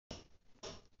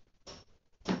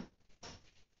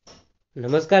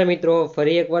નમસ્કાર મિત્રો,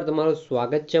 ફરી એકવાર તમારું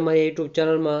સ્વાગત છે અમારી યુટ્યુબ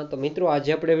ચેનલમાં. તો મિત્રો,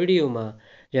 આજે આપણે વિડીયોમાં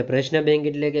જે પ્રશ્ન બેંક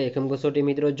એટલે કે એકમ કસોટી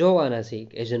મિત્રો જોવાના છે,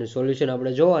 એ જેનું સોલ્યુશન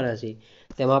આપણે જોવાના છીએ,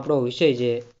 તેમાં આપણો વિષય જે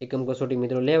એકમ કસોટી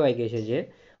મિત્રો લેવાઈ ગઈ છે, જે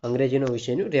અંગ્રેજીનો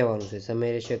વિષયનું રહેવાનું છે. સમય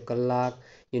રહેશે કલાક,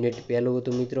 યુનિટ પહેલું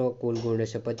હતું મિત્રો, કુલ ગુણ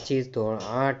રહેશે 25, ધોરણ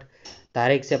 8,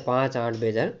 તારીખ છે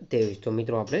 5/8/2023. તો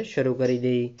મિત્રો આપણે શરૂ કરી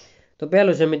દઈએ. તો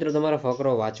પહેલું છે મિત્રો, તમારો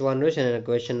ફકરો વાંચવાનો રહેશે અને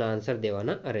ક્વેશ્ચનના આન્સર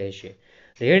દેવાના રહેશે.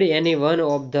 Read any one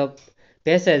of the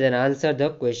passage and answer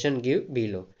the question give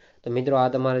બિલો. તો મિત્રો, આ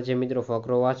તમારે જે મિત્રો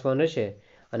ફકરો વાંચવાનો રહેશે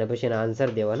અને પછી એના આન્સર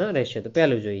દેવાના રહેશે. તો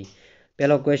પહેલું જોઈએ,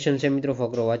 પહેલો ક્વેશ્ચન છે મિત્રો,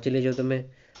 ફકરો વાંચી લેજો તમે.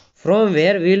 From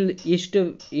where will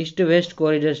east west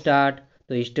corridor start?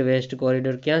 તો ઈસ્ટ વેસ્ટ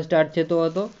કોરિડોર ક્યાં સ્ટાર્ટ થતો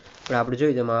હતો? પણ આપણે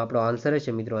જોઈએ તો આપણો આન્સર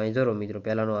રહેશે મિત્રો, અહીં જરો મિત્રો,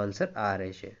 પહેલાનો આન્સર આ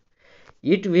રહેશે.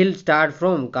 It will start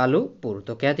from Kalupur.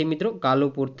 તો ક્યાંથી મિત્રો?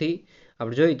 કાલુપુરથી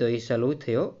આપણે જોઈએ તો એ ચાલુ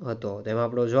થયો હતો. તેમાં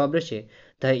આપણો જવાબ રહેશે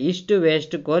the east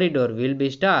west corridor will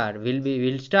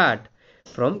start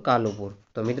from Kalupur.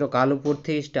 તો મિત્રો,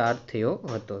 કાલુપુરથી સ્ટાર્ટ થયો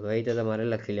હતો. તો એ રીતે તમારે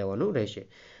લખી લેવાનું રહેશે.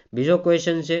 બીજો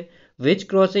ક્વેશ્ચન છે, which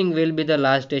crossing will be the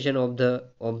last station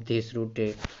of this route?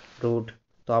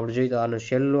 તો આપણે જોઈએ તો આનો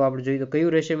છેલ્લું આપણે જોઈએ તો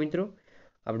કયું રહેશે મિત્રો?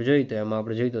 આપણે જોઈએ તો એમાં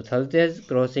આપણે જોઈએ તો Thaltej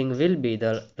crossing will be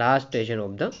the last station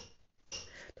of the.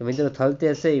 તો મિત્રો,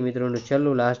 થલતેજ છે એ મિત્રોનું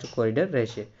છેલ્લું લાસ્ટ કોરિડોર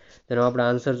રહેશે. તેનો આપણે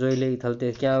આન્સર જોઈ લઈએ.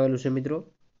 થલતેજ ક્યાં આવેલું છે મિત્રો?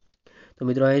 તો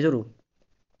મિત્રો, અહીં જરૂર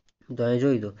તો અહીં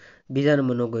જોઈ દો, બીજા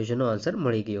નંબરનો ક્વેશ્ચનનો આન્સર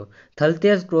મળી ગયો.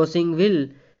 Thaltej crossing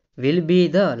will be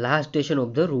the last station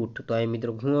of the route. તો અહીં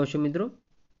મિત્રો શું આવશે મિત્રો?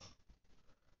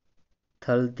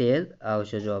 થલતેજ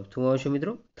આવશે જવાબ. શું આવશે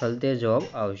મિત્રો? થલતેજ જવાબ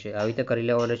આવશે. આવી રીતે કરી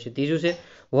લેવાનું છે. ત્રીજું છે,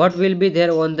 what will be there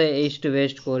on the east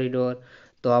west corridor?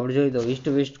 તો આપણે જોઈએ તો ઈસ્ટ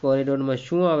વેસ્ટ કોરિડોરમાં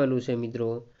શું આવેલું છે મિત્રો?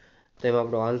 તો એમાં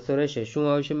આપણો આન્સર રહેશે શું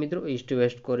આવશે મિત્રો ઈસ્ટ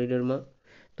વેસ્ટ કોરિડોરમાં?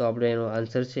 તો આપણે એનો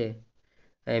આન્સર છે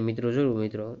અહીં મિત્રો જોયું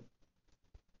મિત્રો,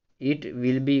 it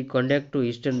will be connect to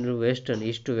eastern to western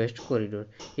east to west corridor.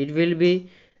 It will be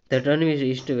the turn is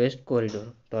east west corridor.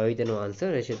 તો આવી તેનો આન્સર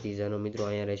રહેશે ત્રીજાનો મિત્રો,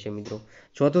 અહીંયા રહેશે મિત્રો.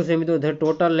 ચોથું છે મિત્રો, the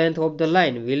total length of the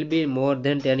line will be more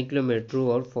than 10 kilometre. True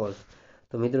or false?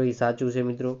 તો મિત્રો, એ સાચું છે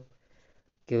મિત્રો.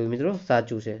 કેવું મિત્રો?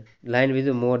 સાચું છે. Line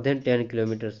with more than 10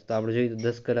 kilometre. તો આપણે જોઈએ તો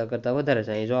 10 કલાક કરતાં વધારે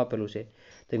છે. અહીં જો આપેલું છે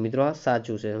તો મિત્રો આ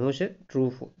સાચું છે. શું છે?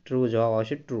 ટ્રુ જવાબ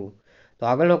આવશે ટ્રુ. તો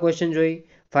આગળનો ક્વેશ્ચન જોઈ,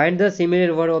 find the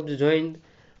similar word of the join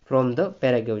from the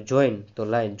paragraph. Join તો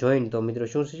લાઇન, જોઈન તો મિત્રો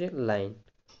શું થશે? લાઇન.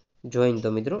 જોઈન તો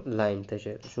મિત્રો લાઇન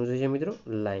થશે. શું થશે મિત્રો?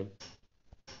 લાઇન.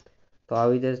 તો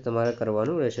આવી રીતે તમારે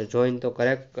કરવાનું રહેશે. જોઈન તો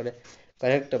કરેક્ટ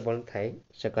પણ થાય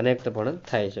છે, કનેક્ટ પણ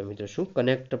થાય છે મિત્રો. શું?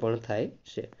 કનેક્ટ પણ થાય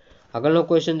છે. આગળનો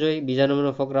ક્વેશ્ચન જોઈ, બીજા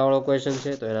નંબરનો ફકરાવાળો ક્વેશ્ચન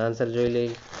છે. તો એના આન્સર જોઈ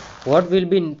લઈએ. What will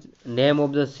be name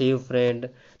of the Shiv friend?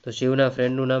 તો શિવના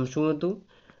ફ્રેન્ડનું નામ શું હતું?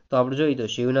 તો આપણે જોઈએ તો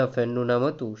શિવના ફ્રેન્ડનું નામ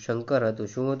હતું શંકર હતું.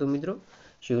 શું હતું મિત્રો?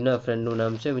 શિવના ફ્રેન્ડનું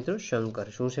નામ છે મિત્રો શંકર.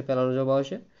 શું છે પહેલાનો જવાબ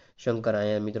આવશે? શંકર.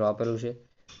 અહીંયા મિત્રો આપેલું છે,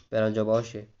 પહેલાનો જવાબ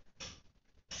આવશે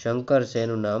શંકર છે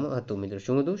એનું નામ હતું મિત્રો.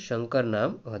 શું હતું? શંકર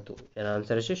નામ હતું. એના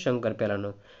આન્સર છે શંકર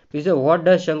પહેલાનો. બીજો, what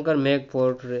does Shankar make for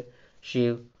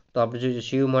Shiv? તો આપણે જોઈએ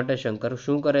શિવ માટે શંકર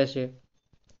શું કરે છે?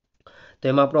 તો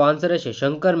એમાં આપણો આન્સર રહેશે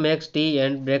Shankar makes tea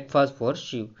and breakfast four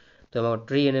Shiv. તો એમાં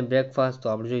ટ્રી અને બ્રેકફાસ્ટ તો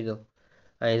આપણે જોઈએ તો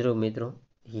અહીં જો મિત્રો,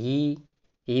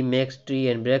 હી max tree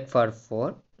and breakfast four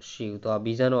Shiv. તો આ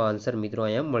બીજાનો આન્સર મિત્રો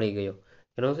અહીંયા મળી ગયો.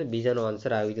 એનો છે બીજાનો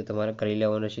આન્સર. આવી રીતે તમારે કરી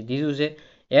લેવાનો છે. ત્રીજું છે,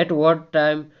 at what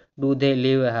time do they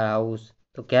leave house?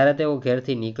 તો ક્યારે તેઓ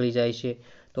ઘેરથી નીકળી જાય છે?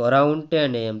 તો અરાઉન્ડ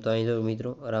 10 AM. તો અહીં જો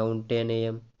મિત્રો અરાઉન્ડ 10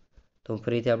 AM. તો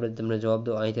ફરીથી આપણે તમને જવાબ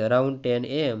દો, અહીંથી અરાઉન્ડ 10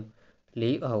 AM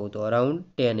લીવ હાઉસ. તો અરાઉન્ડ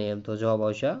 10 AM તો જવાબ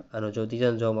આવશે આનો. જો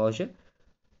ત્રીજાનો જવાબ આવશે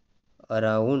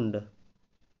અરાઉન્ડ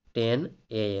 10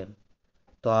 AM.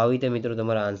 તો આવી રીતે મિત્રો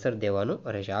તમારા આન્સર દેવાનો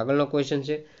રહેશે. આગળનો ક્વેશ્ચન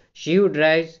છે, Shiv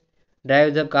drive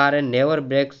the car and never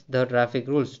breaks the traffic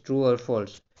rules. True or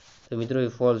false? તો મિત્રો એ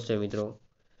ફોલ્સ છે મિત્રો.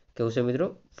 કેવું છે મિત્રો?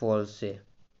 ફોલ્સ છે.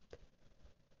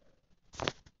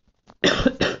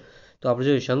 તો આપણે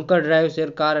જોઈએ શંકર ડ્રાઈવ્સ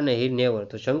હિઝ કાર અને હી નેવર.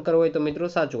 તો શંકર હોય તો મિત્રો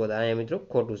સાચું હતું. અહીંયા મિત્રો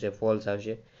ખોટું છે, ફોલ્સ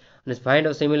આવશે. અને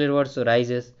ફાઇન્ડ ઓફ સિમિલર વર્ડ્સ. તો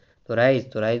રાઇઝેસ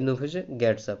તો રાઇઝનું શું છે?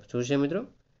 Gets up. શું છે મિત્રો?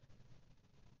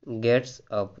 Gets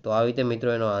up. તો આવી રીતે મિત્રો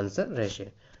એનો આન્સર રહેશે.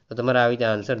 તો તમારે આવી રીતે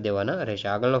આન્સર દેવાના રહેશે.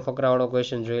 આગળનો ફકરાવાળો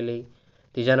ક્વેશ્ચન જોઈ લઈ.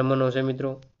 ત્રીજા નંબરનો છે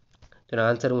મિત્રો. તેનો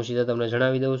આન્સર હું સીધા તમને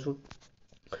જણાવી દઉં છું.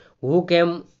 હુ કેમ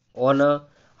ઓન અ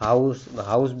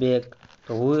હાઉસ બેક?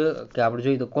 તો હુ કે આપણે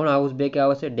જોઈએ તો કોણ હાઉસ બેક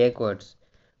આવે છે? ડેકોઇટ્સ.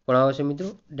 કોણ આવે છે મિત્રો?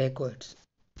 ડેકોઇટ્સ.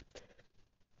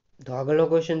 તો આગળનો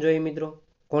ક્વેશ્ચન જોઈએ મિત્રો,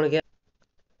 કોણ કે?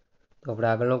 તો આપણે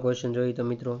આગળનો ક્વેશ્ચન જોઈએ તો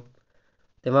મિત્રો,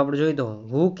 તેમાં આપણે જોઈએ તો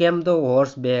હુ કેમ તો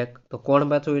હોર્સ બેક? તો કોણ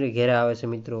પાછું એને ઘેરે આવે છે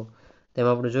મિત્રો?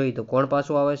 તેમાં આપણે જોઈએ તો કોણ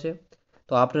પાછું આવે છે? તો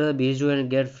તો આફ્ટર ધ બીજુ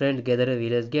and gate friend gather A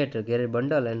village gate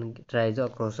bundle and tries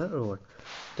across a road.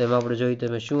 તો એમાં આપણે જોયું તો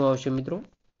એમાં શું આવશે મિત્રો?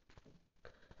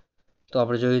 તો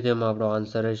આપણે જોયું તો એમાં આપણો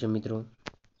આન્સર રહેશે મિત્રો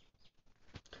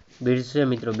બીડ્સ છે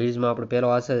મિત્રો. બીડ્સમાં આપણો પહેલો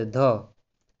આન્સર ધ,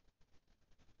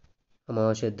 આમાં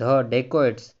આવશે ધ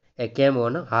ડેકોઇટ્સ એ કેમ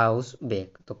ઓન હાઉસ બેક.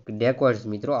 તો ડેકોઇટ્સ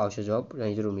મિત્રો આવશે જવાબ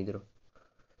અહીં જરૂર મિત્રો.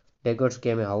 ડેકોઇટ્સ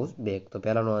કેમ એ હાઉસ બેક. તો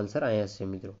પહેલાનો આન્સર અહીંયા છે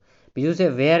મિત્રો. બીજું છે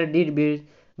where did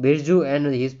Birju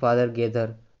and his father gather.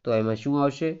 તો એમાં શું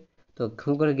આવશે? તો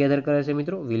શું કરે ગેધર કરે છે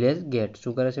મિત્રો? Village gate.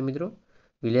 શું કરે છે મિત્રો?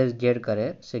 વિલેજ ગેટ કરે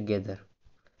છે ગેધર.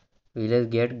 વિલેજ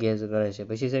ગેટ ગેઝ કરે છે.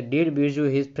 પછી છે did Birju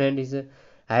his friend is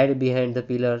hide behind the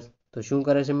pillars. તો શું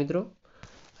કરે છે મિત્રો?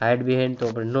 Hide behind. તો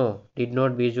આપણે નો. Did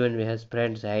not Birju and his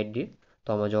friends hide did. તો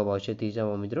આમાં જવાબ આવશે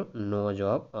ત્રીજામાં મિત્રો નો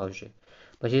જવાબ આવશે.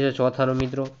 પછી છે ચોથાનો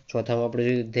મિત્રો. ચોથામાં આપણે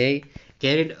જોયું they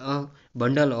carried a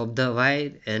bundle of the Y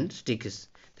and sticks.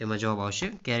 તેમાં જવાબ આવશે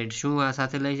કેરીડ. શું આ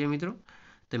સાથે લે છે મિત્રો?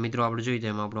 તો મિત્રો આપણે જોઈએ તો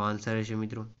એમાં આપણો આન્સર રહેશે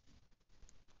મિત્રો.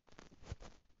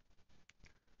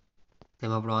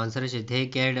 તેમાં આપણો આન્સર છે they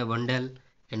carried a bundle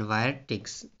and wire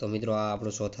ટિક્સ. તો મિત્રો આ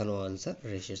આપણો ચોથાનો આન્સર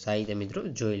રહેશે. સાહિત્ય મિત્રો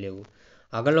જોઈ લેવું.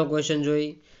 આગળનો ક્વેશ્ચન જોઈ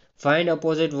find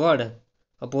opposite word.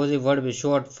 Opposite word B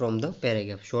short from the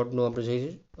paragraph. શોર્ટનું આપણે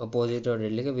જોઈશું અપોઝિટ વર્ડ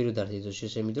એટલે કે વિરુદ્ધાર્થી. તો શું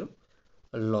છે મિત્રો?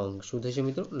 લોંગ. શું થશે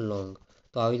મિત્રો? લોંગ.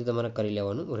 તો આવી રીતે તમારે કરી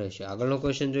લેવાનું રહેશે. આગળનો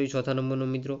ક્વેશ્ચન જોઈ ચોથા નંબરનો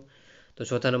મિત્રો. તો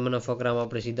ચોથા નંબરના ફકરામાં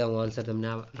આપણે સીધા હું આન્સર તમને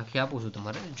લખી આપું છું,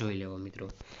 તમારે જોઈ લેવા મિત્રો.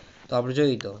 તો આપણે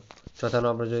જોઈએ તો ચોથાનો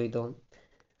આપણે જોઈએ તો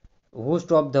હુ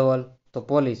સ્ટોપ ધ વર્લ્ડ. તો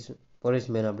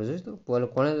પોલીસમેન આપણે જોઈશું. તો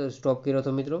કોણે સ્ટોપ કર્યો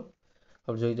હતો મિત્રો?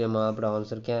 આપણે જોઈએ તો એમાં આપણા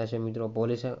આન્સર ક્યાં છે મિત્રો?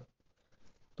 પોલીસ.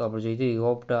 તો આપણે જોઈએ તો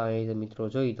હોપ્ટા અહીં મિત્રો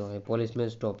જોઈએ તો અહીં પોલીસમેન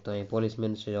સ્ટોપ. તો અહીં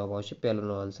પોલીસમેન જવાબ આવશે.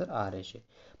 પહેલોનો આન્સર આ રહેશે.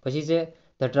 પછી છે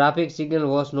the traffic signal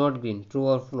was not green. True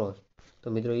or false. તો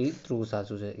મિત્રો એ ટ્રુ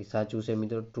સાચું છે. એ સાચું છે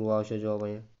મિત્રો. ટ્રુ આવશે જવાબ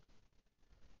અહીંયા.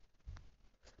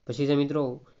 પછી છે મિત્રો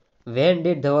વેન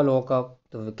ડીડ ધવલ વોકઅપ.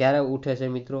 તો ક્યારે ઉઠે છે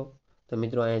મિત્રો? તો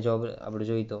મિત્રો અહીંયા જવાબ આપણે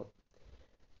જોઈએ તો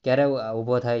ક્યારે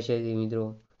ઊભો થાય છે મિત્રો?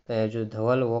 તો અહીંયા જો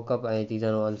ધવલ વોકઅપ અહીં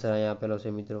ત્રીજાનો આન્સર અહીંયા આપેલો છે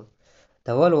મિત્રો.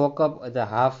 Dhaval woke up the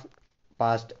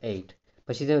 8:30.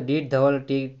 પછી છે did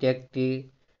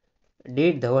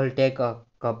Dhaval take a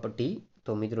cup T.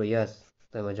 તો મિત્રો યસ.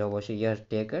 તો એમાં જવાબ આવશે યસ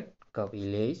ટેક અ કપ. એ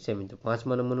લે છે મિત્રો.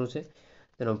 5મા નંબરનું છે.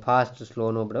 તેનો ફાસ્ટ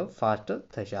સ્લોનો આપણે ફાસ્ટ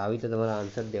થશે. આવી રીતે તમારા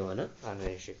આન્સર દેવાના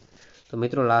રહેશે. તો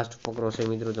મિત્રો લાસ્ટ ફકરો છે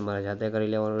મિત્રો. તમારે જાતે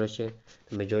કરી લેવાનો રહેશે.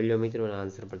 તમે જોઈ લો મિત્રો અને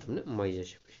આન્સર પણ તમને મળી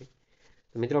જશે. પછી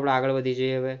તો મિત્રો આપણે આગળ વધી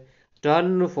જઈએ હવે.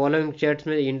 Turn following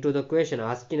statement into the question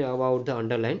asking about the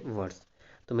underline words.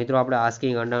 તો મિત્રો આપણે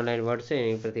આસ્કિંગ અંડરલાઇન વર્ડ છે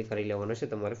એની પરથી કરી લેવાનો છે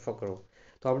તમારે ફકરો.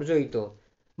 તો આપણે જોઈએ તો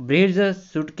breeds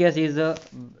suitcase is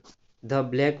the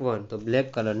black one. તો બ્લેક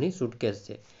કલરની સુટકેસ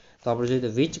છે. તો આપણે જોઈએ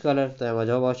તો વિચ કલર. તો એમાં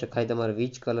જવાબ આવશે ખાલી તમારે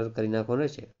વિચ કલર કરી નાખવાનો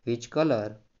છે. Which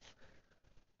colour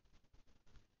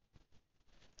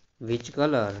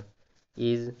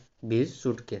is bees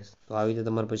suitcase. તો આવી રીતે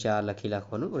તમારે પછી આ લખી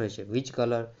નાખવાનું રહેશે વિચ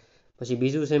કલર. પછી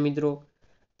બીજું છે મિત્રો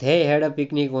they had a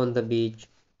picnic on the beach.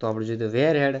 તો આપણે જોઈએ તો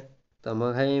વેર હેડ. તો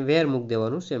આમાં ખાલી વેર મૂકી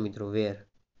દેવાનું છે મિત્રો.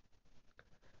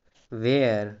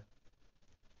 વેર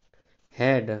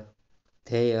હેડ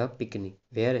they a picnic.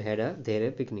 Wear head a there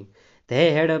a picnic. They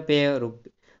had a pay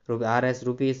RS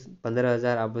rupees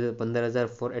 15,000. આ બધું 15,000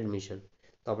 ફોર એડમિશન.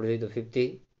 તો આપણે જોઈએ તો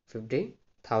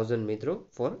 50,000 મિત્રો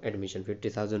ફોર એડમિશન.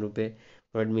 50,000 રૂપિયા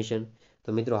ફોર એડમિશન. તો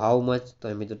મિત્રો હાઉ મચ. તો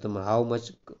મિત્રો તમારે હાઉ મચ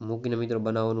મૂકીને મિત્રો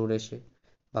બનાવવાનું રહેશે.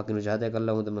 બાકીનું જાતે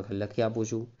કરી હું તમને ખાલી લખી આપું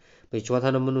છું. પછી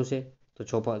ચોથા નંબરનું છે. તો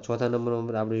ચોથા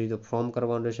નંબરમાં આપણે જોઈએ તો ફોર્મ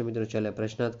કરવાનું રહેશે મિત્રો. ચાલે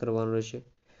પ્રશ્નાર્થ કરવાનું રહેશે.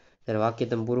 ત્યારે વાક્ય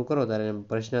તમે પૂરું કરો ત્યારે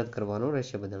પ્રશ્નાર્થ કરવાનો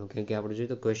રહેશે બધાનું. કેમ કે આપણે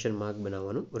જોઈએ તો ક્વેશ્ચન માર્ક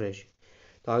બનાવવાનું રહેશે.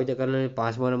 તો આવી રીતે કરીને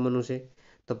 5મા નંબરનું છે.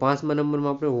 તો 5મા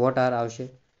નંબરમાં આપણે વોટ આર આવશે.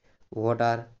 વોટ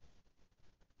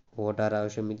આર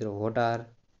આવશે મિત્રો. વોટ આર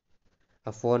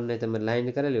આ ફોનને તમે લાઈન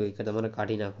કરેલી હોય કે તમારે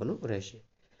કાઢી નાખવાનું રહેશે.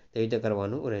 તો એ રીતે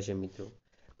કરવાનું રહેશે મિત્રો.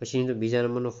 પછી બીજા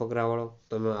નંબરનો ફકરાવાળો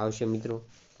તો એમાં આવશે મિત્રો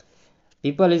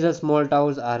people is a small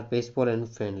towns R peaceful and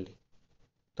friendly.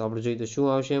 તો આપણે જોઈએ તો શું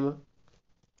આવશે એમાં?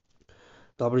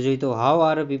 તો આપણે જોઈએ તો હાવ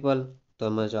આર પીપલ. તો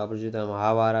એમાં જો આપણે જોઈએ તો એમાં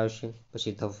હાવ આર આવશે.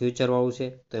 પછી ધ ફ્યુચરવાળું છે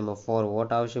તો એમાં ફોર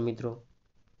વોટ આવશે મિત્રો.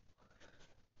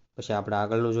 પછી આપણે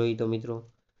આગળનું જોઈએ તો મિત્રો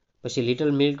પછી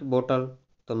લિટલ મિલ્ક બોટલ.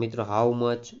 તો મિત્રો હાઉ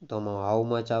મચ. તો આમાં હાઉ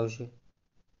મચ આવશે.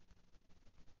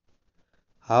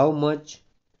 How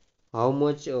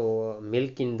much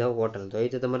milk in the bottle. તો એ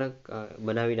રીતે તમારે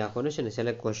બનાવી નાખવાનું છે ને.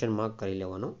 સિલેક્ટ ક્વેશ્ચન માર્ક કરી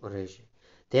લેવાનો રહેશે.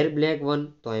 There black one.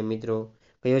 તો અહીં મિત્રો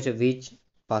કયો છે વિચ.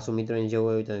 પાછું મિત્રો અહીં જેવું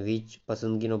હોય તો વિચ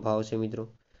પસંદગીનો ભાવ છે મિત્રો.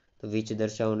 તો વિચ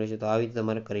દર્શાવવાનું રહેશે. તો આવી રીતે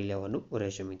તમારે કરી લેવાનું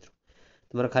રહેશે મિત્રો.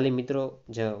 તમારે ખાલી મિત્રો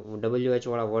જે WH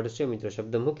વાળા વર્ડ છે મિત્રો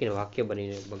શબ્દ મૂકીને વાક્ય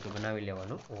બનાવી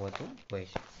લેવાનો હોતું હોય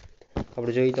છે.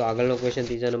 આપણે જોઈએ તો આગળનો ક્વેશ્ચન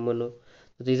ત્રીજા નંબરનો.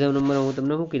 તો ત્રીજા નંબર હું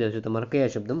તમને મૂકી દઉં છું, તમારે કયા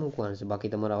શબ્દ મૂકવાના છે, બાકી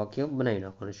તમારા વાક્ય બનાવી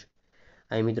નાખવાનું છે.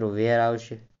 અહીં મિત્રો વેર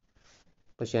આવશે.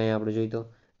 પછી અહીંયા આપણે જોઈએ તો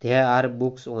there are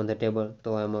books on the table, તો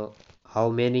એમાં હાઉ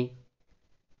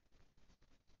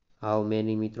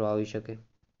મેની મિત્રો આવી શકે.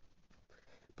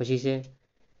 પછી છે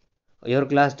યોર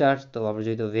ક્લાસ સ્ટાર્ટ, તો આપણે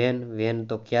જોઈએ તો વેન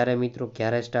તો ક્યારે મિત્રો,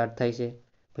 ક્યારે સ્ટાર્ટ થાય છે.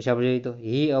 પછી આપણે જોઈએ તો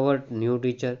હી અવર ન્યૂ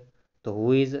ટીચર, તો હુ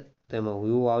ઇઝ, તો એમાં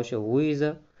હુ આવશે,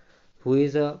 who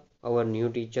is our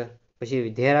new teacher.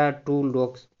 પછી ધેર આર ટુ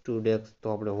ડોગ્સ, તો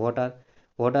આપણે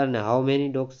વોટ આર ને હાઉ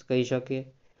મેની ડોગ્સ કહી શકીએ.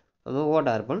 અમે વોટ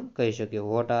આર પણ કહી શકીએ,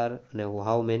 વોટ આર અને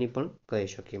હાઉ મેની પણ કહી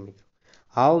શકીએ મિત્રો.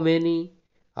 How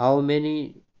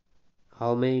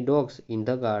many dogs in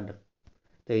the garden,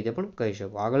 તો એ રીતે પણ કહી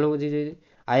શકો. આગળનું બધી જોઈએ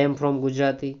આઈ એમ ફ્રોમ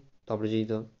ગુજરાતી, તો આપણે જોઈએ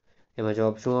તો એમાં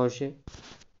જવાબ શું આવશે,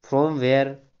 ફ્રોમ વેર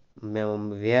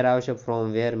આવશે, ફ્રોમ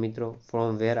વેર મિત્રો, from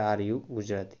where are you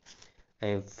Gujarati.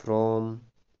 અહીં ફ્રોમ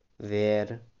વેર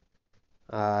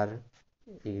આર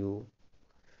યુ,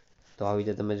 તો આવી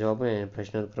રીતે તમે જવાબ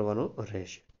પ્રશ્ન કરવાનો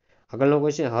રહેશે. આગળનો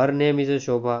question Har name is a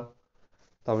શોભા,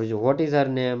 તો આપણે જો વોટ ઇઝ હર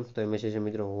નેમ, તો એમ છે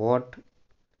મિત્રો વોટ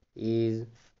ઇઝ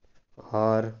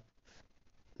હર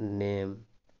નેમ.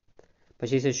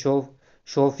 પછી છે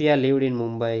સોફિયા લીવડ ઇન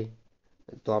મુંબઈ,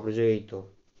 તો આપણે જોઈએ તો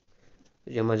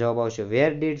એમાં જવાબ આવશે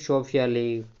વેર ડીડ સોફિયા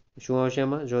લીવ. શું આવશે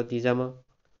એમાં, જો ત્રીજામાં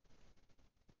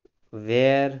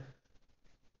વેર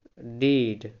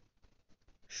ડીડ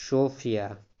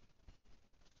સોફિયા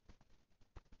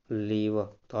લીવ,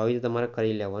 તો આવી રીતે તમારે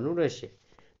કરી લેવાનું રહેશે.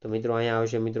 તો મિત્રો અહીંયા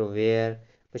આવશે મિત્રો વેર,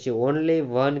 પછી only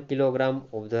 1 kilogram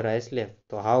of the rice left,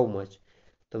 તો હાઉ મચ,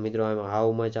 તો મિત્રો આમાં હાઉ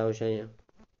મચ આવશે અહીંયા.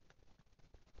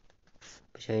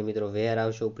 પછી અહીં મિત્રો વેર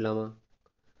આવશે ઉપલામાં.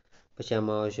 પછી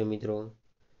આમાં આવશે મિત્રો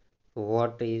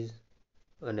વોટ ઇઝ,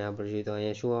 અને આપણે જોઈએ તો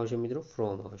અહીંયા શું આવશે મિત્રો,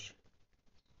 ફ્રોમ આવશે,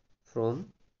 ફ્રોમ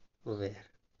વેર.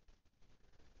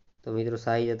 તો મિત્રો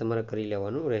સારી રીતે તમારે કરી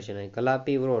લેવાનું રહેશે. અહીં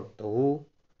કલાપી રોટ, તો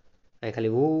અહીં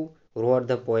ખાલી હુ રોટ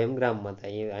ધ પોએમ ગ્રામમાં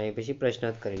થાય, અહીં પછી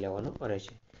પ્રશ્નાર્થ કરી લેવાનો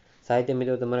રહેશે. સાહિત્ય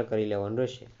મિત્રો તમારે કરી લેવાનું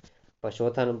રહેશે. પછી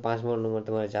ચોથા અને પાંચમા નંબર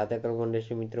તમારે જાતે કરવાનું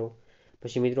રહેશે મિત્રો.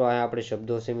 પછી મિત્રો આ આપણે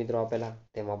શબ્દો છે મિત્રો આપેલા,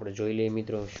 તેમાં આપણે જોઈ લઈએ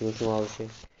મિત્રો શું શું આવશે.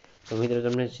 તો મિત્રો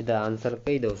તમને સીધા આન્સર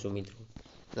કહી દઉં છું મિત્રો,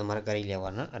 તમારે કરી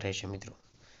લેવાના રહેશે મિત્રો.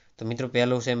 તો મિત્રો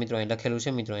પહેલું છે મિત્રો અહીં લખેલું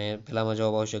છે મિત્રો, અહીંયા પહેલામાં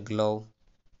જવાબ આવશે ગ્લવ.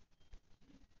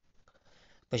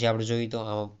 પછી આપણે જોઈએ તો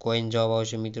આમાં કોઈન જવાબ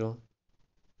આવશે મિત્રો.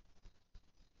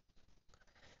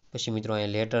 પછી મિત્રો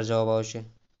અહીંયા લેટર જવાબ આવશે.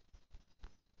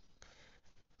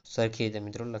 સરખી રીતે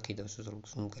મિત્રો લખી દઉં છું થોડુંક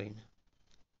ઝૂમ કરીને.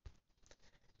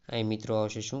 અહીં મિત્રો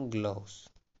આવશે શું, ગ્લવ્સ.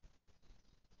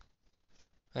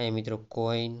 અહીંયા મિત્રો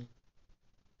કોઈન,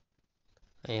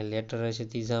 અહીંયા લેટર રહેશે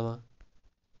ત્રીજામાં.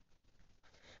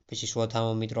 પછી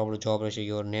ચોથામાં મિત્રો આપણો જવાબ રહેશે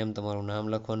યોર નેમ, તમારું નામ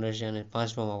લખવાનું રહેશે. અને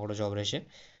પાંચમામાં આપણો જવાબ રહેશે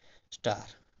સ્ટાર.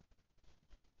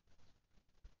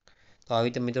 તો આવી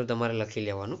રીતે મિત્રો તમારે લખી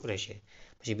લેવાનું રહેશે.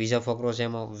 પછી બીજા ફકરો છે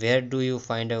એમાં where do you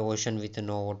find a ocean with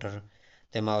no water,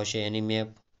 તેમાં આવશે એની મેપ.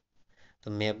 તો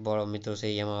મેપ વાળો મિત્રો છે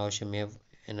એમાં આવશે મેપ,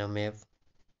 એના મેપ.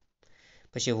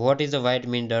 પછી what is a white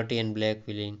mean dirty and black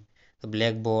willing, તો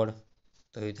બ્લેક બોર્ડ.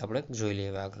 તો એ રીતે આપણે જોઈ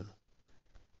લઈએ આગળનું.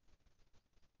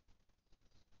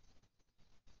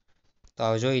 તો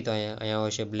હવે જોઈએ તો અહીંયા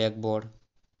આવશે બ્લેક બોર્ડ.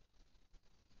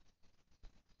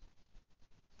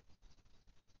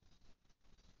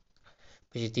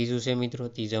 પછી ત્રીજું છે મિત્રો,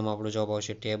 ત્રીજામાં આપણો જવાબ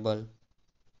આવશે ટેબલ.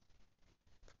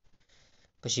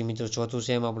 પછી મિત્રો ચોથું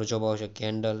છે એમાં આપણો જવાબ આવશે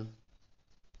કેન્ડલ.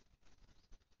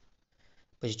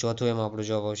 પછી ચોથું એમાં આપણો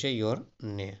જવાબ આવશે યોર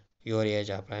એજ,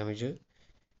 આપણે એમ જોયું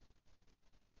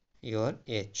યોર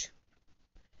એજ.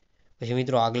 પછી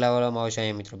મિત્રો આગલા વાળામાં આવશે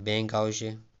અહીંયા મિત્રો બેંક આવશે.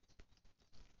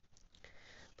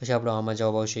 પછી આપણો આમાં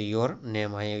જવાબ આવશે યોર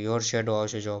નેમ, અહીંયા યોર શેડો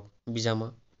આવશે જવાબ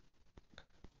બીજામાં,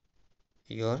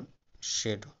 યોર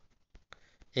શેડો.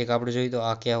 એક આપણે જોઈએ તો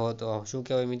આ કહેવાય, તો શું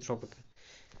કહેવાય મિત્રો,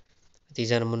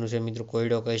 ત્રીજા નંબરનું છે મિત્રો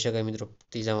કોયડો કહી શકાય મિત્રો,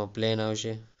 ત્રીજામાં પ્લેન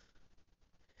આવશે.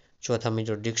 ચોથા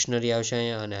મિત્રો ડિક્શનરી આવશે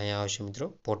અહીંયા, અને અહીંયા આવશે મિત્રો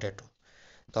પોટેટો.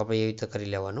 તો આપણે એ રીતે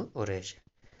કરી લેવાનું રહેશે.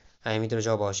 અહીંયા મિત્રો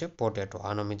જવાબ આવશે પોટેટો.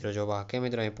 આનો મિત્રો જવાબ આ કે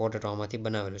મિત્રો અહીં પોટેટો આમાંથી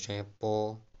બનાવેલું છે, અહીંયા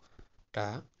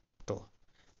પોટાટો.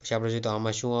 પછી આપણે જોઈએ તો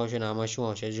આમાં શું આવશે ને આમાં શું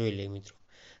આવશે જોઈ લઈએ મિત્રો.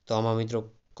 તો આમાં મિત્રો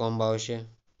કોમ્બ આવશે,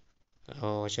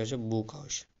 આમાં આવશે બુક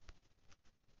આવશે.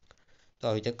 તો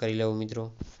આવી રીતે કરી લેવું મિત્રો.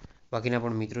 બાકીના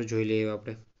પણ મિત્રો જોઈ લઈએ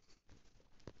આપણે.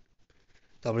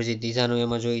 તો આપણે જે ત્રીજાનું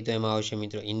એમાં જોઈએ તો એમાં આવશે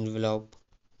મિત્રો ઇનવેલોપ.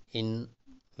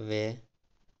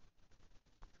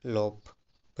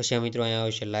 પછી આ મિત્રો અહીંયા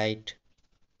આવશે લાઇટ.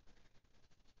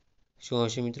 શું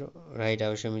આવશે મિત્રો, રાઈટ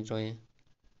આવશે મિત્રો અહીંયા.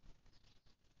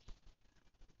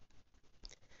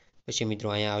 પછી મિત્રો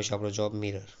અહીંયા આવશે આપણો જોબ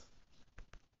મિરર.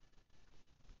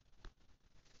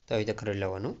 તો આવી રીતે કરી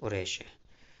લેવાનું રહેશે.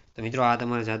 તો મિત્રો આ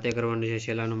તમારે જાતે કરવાનું છે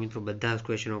છેલ્લાનું મિત્રો બધા જ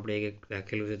ક્વેશ્ચન આપણે એક એક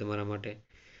રાખેલું છે તમારા માટે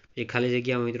પછી ખાલી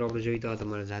જગ્યામાં મિત્રો આપણે જોઈએ તો આ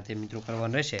તમારે જાતે મિત્રો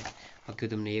કરવાનું રહેશે બાકી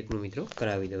તમને એકનું મિત્રો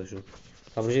કરાવી દઉં છું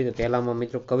આપણે જોઈએ તો પહેલામાં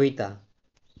મિત્રો કવિતા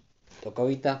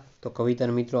તો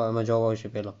કવિતાનો મિત્રો આમાં જવાબ આવશે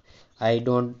પહેલો આઈ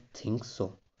ડોન્ટ થિંક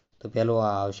સો તો પહેલો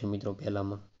આ આવશે મિત્રો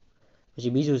પહેલામાં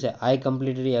પછી બીજું છે આઈ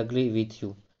કમ્પ્લીટલી અગ્રી વિથ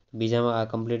યુ બીજામાં આ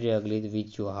કમ્પ્લીટલી અગ્રી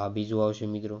વિથ યુ આ બીજું આવશે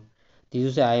મિત્રો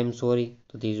ત્રીજું છે આઈ એમ સોરી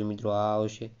તો ત્રીજું મિત્રો આ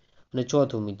આવશે અને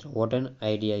ચોથું મિત્રો વોટ એન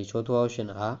આઈડિયા ચોથું આવશે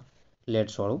ને આ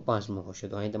લેટ્સ વાળું પાંચમું આવશે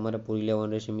તો અહીં તમારે પૂરી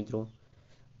લેવાનું રહેશે મિત્રો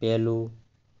પહેલું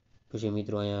પછી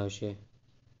મિત્રો અહીંયા આવશે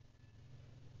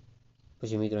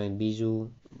પછી મિત્રો અહીં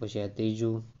બીજું પછી આ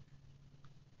ત્રીજું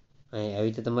અહીં આવી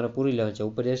રીતે તમારે પૂરી લેવાનું છે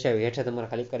ઉપર જશે આવી હેઠળ તમારે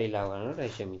ખાલી કરી લેવાના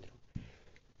રહેશે મિત્રો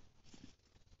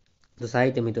તો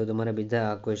સાહિત્ય મિત્રો તમારે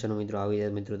બીજા ક્વેશ્ચનો મિત્રો આવી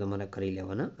રીતે મિત્રો તમારે કરી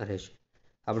લેવાના રહેશે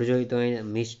આપણે જોઈએ તો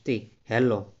અહીં મિસ્તી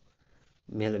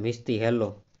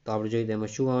હેલો તો આપણે જોઈએ તો એમાં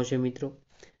શું આવશે મિત્રો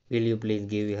will you please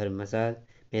give Har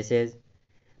message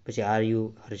પછી are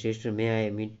you Har sister May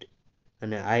I meet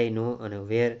અને આઈ નો અને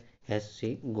વેર હેઝ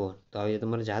સી ગોન તો આવી રીતે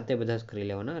તમારે જાતે બધા જ કરી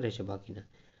લેવાના રહેશે બાકીના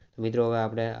તો મિત્રો હવે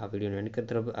આપણે આ વિડીયોનો એન્ડ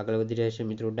તરફ આગળ વધી રહેશે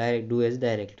મિત્રો ડાયરેક્ટ ડુ એઝ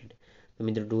ડાયરેક્ટેડ તો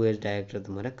મિત્રો ડુ એઝ ડાયરેક્ટેડ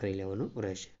તમારે કરી લેવાનું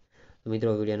રહેશે તો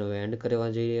મિત્રો વિડીયોનો હવે એન્ડ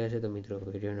કરવા જઈ રહ્યા છે તો મિત્રો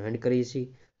વિડીયોનો એન્ડ કરીએ છીએ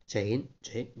જય હિન્દ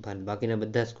જય ભારત બાકીના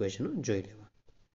બધા જ ક્વેશ્ચનો જોઈ લેવા